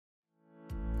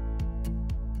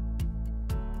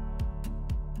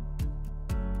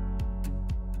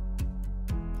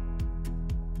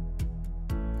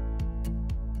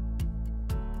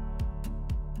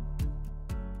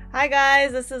Hi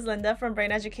guys, this is Linda from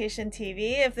Brain Education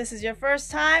TV. If this is your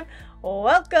first time,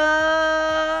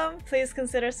 welcome! Please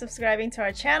consider subscribing to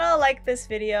our channel, like this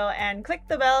video, and click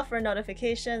the bell for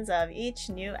notifications of each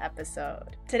new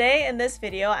episode. Today in this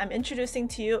video, I'm introducing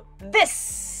to you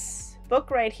this book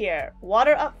right here,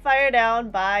 Water Up, Fire Down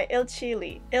by Ilchi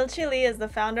Lee. Ilchi Lee is the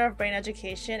founder of Brain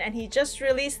Education, and he just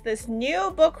released this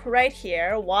new book right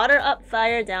here, Water Up,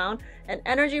 Fire Down, an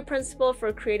energy principle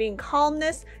for creating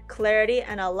calmness, clarity,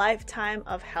 and a lifetime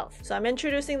of health. So I'm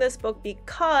introducing this book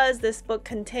because this book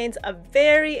contains a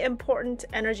very important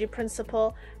energy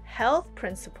principle, health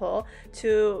principle,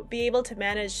 to be able to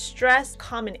manage stress,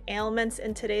 common ailments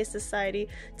in today's society,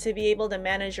 to be able to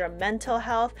manage your mental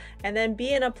health, and then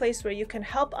be in a place where you can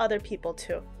help other people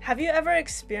too. Have you ever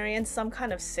experienced some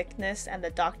kind of sickness and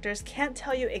the doctors can't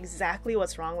tell you exactly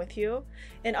what's wrong with you?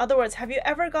 In other words, have you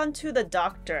ever gone to the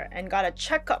doctor and got a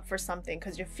checkup for something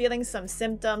because you're feeling some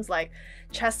symptoms like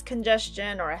chest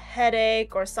congestion or a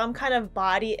headache or some kind of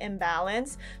body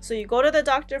imbalance? So you go to the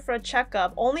doctor for a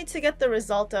checkup only to get the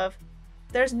result of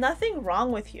there's nothing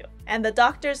wrong with you, and the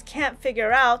doctors can't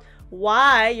figure out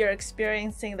why you're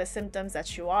experiencing the symptoms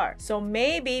that you are. So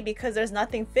maybe because there's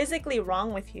nothing physically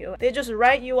wrong with you, they just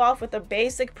write you off with a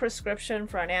basic prescription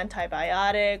for an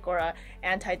antibiotic or an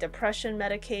antidepressant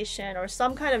medication or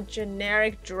some kind of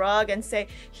generic drug and say,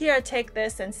 here, take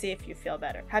this and see if you feel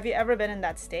better. Have you ever been in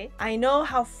that state? I know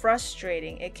how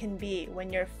frustrating it can be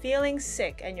when you're feeling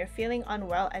sick and you're feeling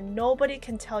unwell and nobody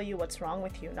can tell you what's wrong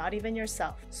with you, not even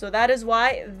yourself. So that is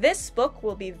why this book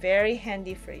will be very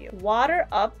handy for you. Water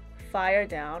Up, Fire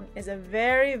Down is a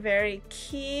very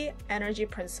key energy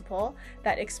principle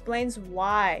that explains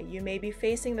why you may be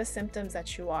facing the symptoms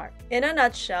that you are. In a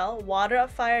nutshell, Water Up,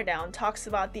 Fire Down talks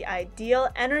about the ideal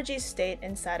energy state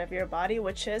inside of your body,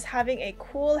 which is having a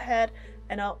cool head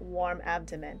and a warm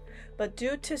abdomen. But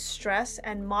due to stress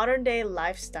and modern day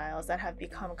lifestyles that have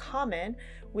become common,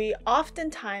 we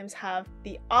oftentimes have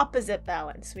the opposite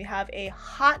balance. We have a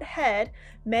hot head,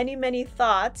 many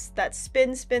thoughts that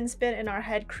spin in our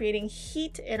head, creating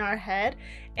heat in our head.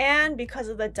 And because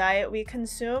of the diet we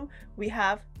consume, we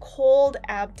have cold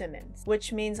abdomens,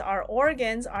 which means our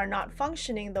organs are not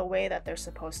functioning the way that they're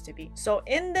supposed to be. So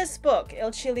in this book,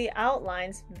 Ilchi Lee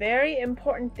outlines very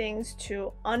important things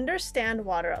to understand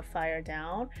Water Up, Fire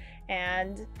Down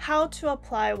and how to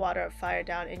apply Water Up, Fire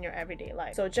Down in your everyday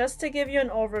life. So just to give you an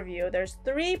overview, there's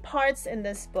 3 parts in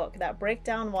this book that break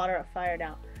down Water Up, Fire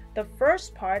Down. The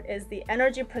first part is the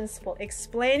energy principle,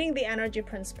 explaining the energy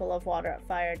principle of Water Up,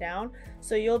 Fire Down.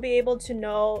 So you'll be able to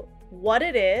know what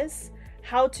it is,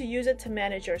 how to use it to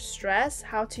manage your stress,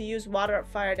 how to use Water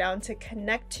Up, Fire Down to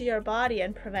connect to your body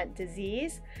and prevent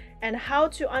disease, and how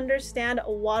to understand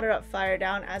Water Up, Fire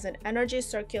Down as an energy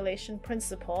circulation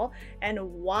principle and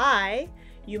why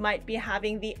you might be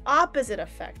having the opposite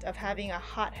effect of having a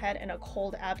hot head and a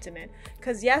cold abdomen.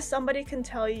 Because yes, somebody can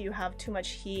tell you you have too much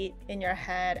heat in your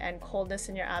head and coldness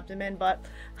in your abdomen, but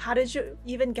how did you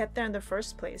even get there in the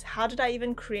first place? How did I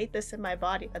even create this in my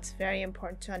body? That's very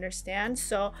important to understand.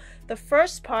 So the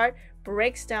first part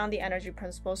breaks down the energy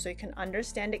principle so you can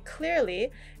understand it clearly,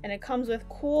 and it comes with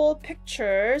cool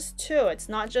pictures too. It's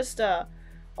not just a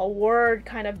word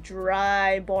kind of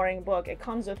dry, boring book. It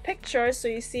comes with pictures. So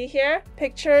you see here,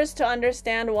 pictures to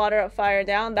understand Water Up, Fire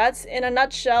Down. That's in a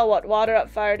nutshell what Water Up,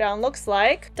 Fire Down looks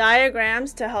like.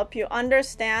 Diagrams to help you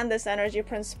understand this energy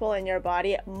principle in your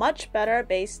body much better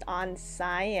based on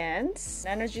science.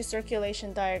 Energy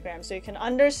circulation diagram so you can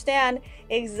understand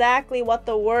exactly what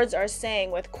the words are saying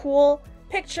with cool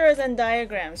pictures and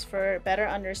diagrams for better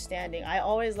understanding. I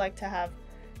always like to have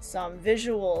some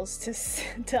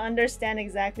visuals to understand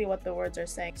exactly what the words are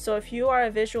saying. So if you are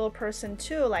a visual person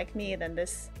too, like me, then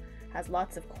this has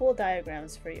lots of cool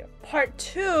diagrams for you. Part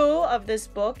 2 of this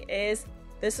book is,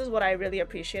 this is what I really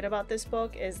appreciate about this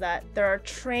book, is that there are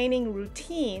training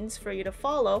routines for you to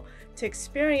follow to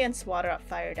experience Water Up,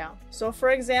 Fire Down. So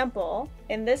for example,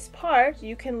 in this part,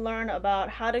 you can learn about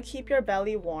how to keep your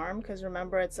belly warm, because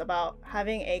remember, it's about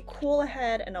having a cool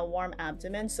head and a warm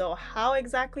abdomen. So how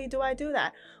exactly do I do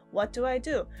that? What do I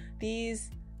do?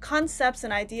 These concepts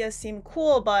and ideas seem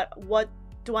cool, but what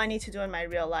do I need to do in my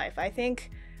real life? I think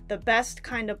the best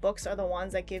kind of books are the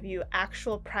ones that give you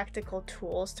actual practical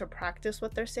tools to practice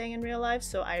what they're saying in real life.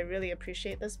 So I really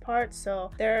appreciate this part.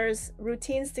 So there's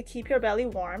routines to keep your belly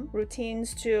warm,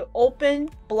 routines to open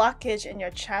blockage in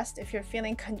your chest. If you're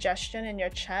feeling congestion in your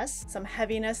chest, some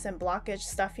heaviness and blockage,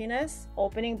 stuffiness,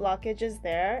 opening blockages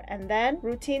there. And then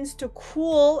routines to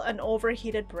cool an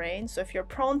overheated brain. So if you're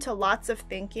prone to lots of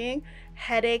thinking,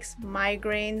 headaches,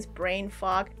 migraines, brain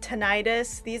fog,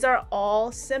 tinnitus, these are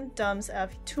all symptoms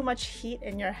of too too much heat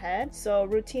in your head. So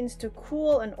routines to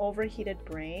cool an overheated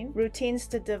brain, routines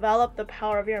to develop the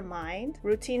power of your mind,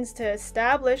 routines to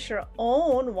establish your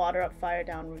own water up, fire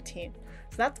down routine.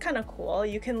 So that's kind of cool.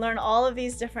 You can learn all of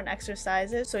these different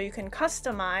exercises so you can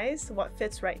customize what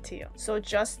fits right to you. So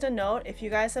just a note, if you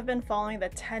guys have been following the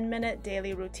 10-minute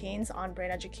daily routines on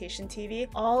Brain Education TV,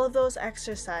 all of those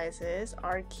exercises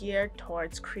are geared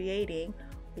towards creating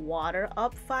water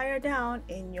up, fire down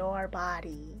in your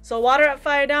body. So water up,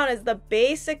 fire down is the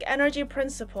basic energy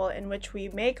principle in which we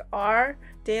make our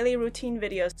daily routine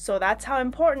videos. So that's how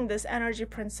important this energy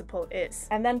principle is.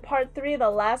 And then part 3, the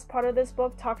last part of this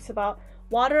book, talks about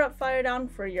water up, fire down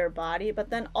for your body, but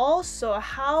then also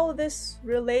how this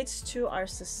relates to our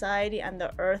society and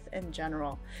the earth in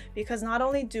general. Because not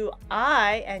only do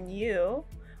I and you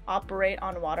operate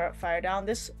on water up, fire down,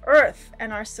 this earth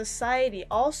and our society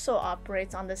also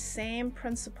operates on the same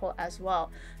principle as well.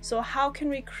 So how can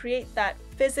we create that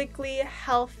physically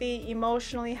healthy,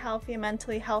 emotionally healthy,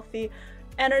 mentally healthy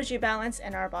energy balance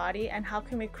in our body, and how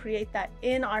can we create that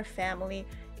in our family,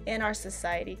 in our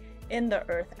society, in the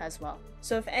earth as well?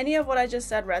 So if any of what I just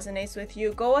said resonates with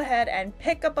you, go ahead and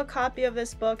pick up a copy of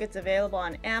this book. It's available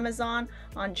on Amazon,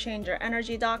 on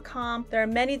ChangeYourEnergy.com. There are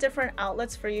many different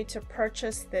outlets for you to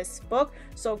purchase this book.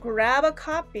 So grab a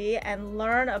copy and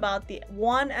learn about the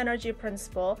one energy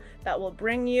principle that will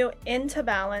bring you into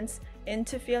balance,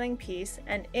 into feeling peace,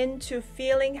 and into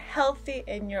feeling healthy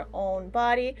in your own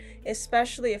body,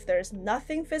 especially if there's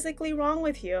nothing physically wrong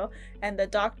with you and the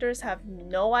doctors have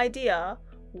no idea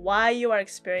why you are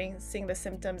experiencing the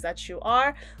symptoms that you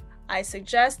are. I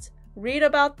suggest read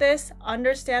about this,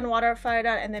 understand water up, fire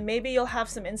down, and then maybe you'll have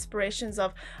some inspirations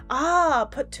of,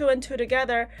 put 2 and 2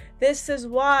 together. This is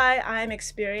why I'm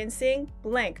experiencing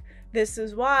blank. This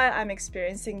is why I'm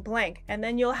experiencing blank. And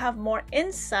then you'll have more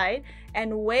insight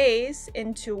and ways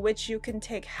into which you can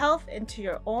take health into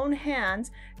your own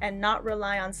hands and not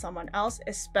rely on someone else,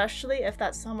 especially if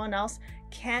that someone else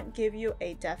can't give you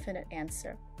a definite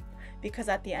answer. Because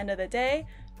at the end of the day,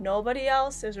 nobody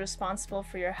else is responsible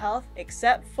for your health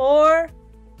except for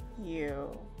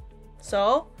you.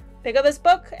 So pick up this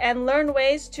book and learn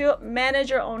ways to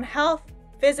manage your own health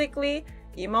physically,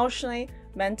 emotionally,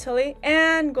 mentally,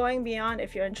 and going beyond,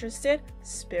 if you're interested,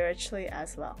 spiritually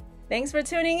as well. Thanks for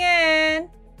tuning in.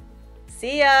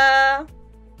 See ya.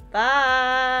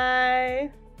 Bye.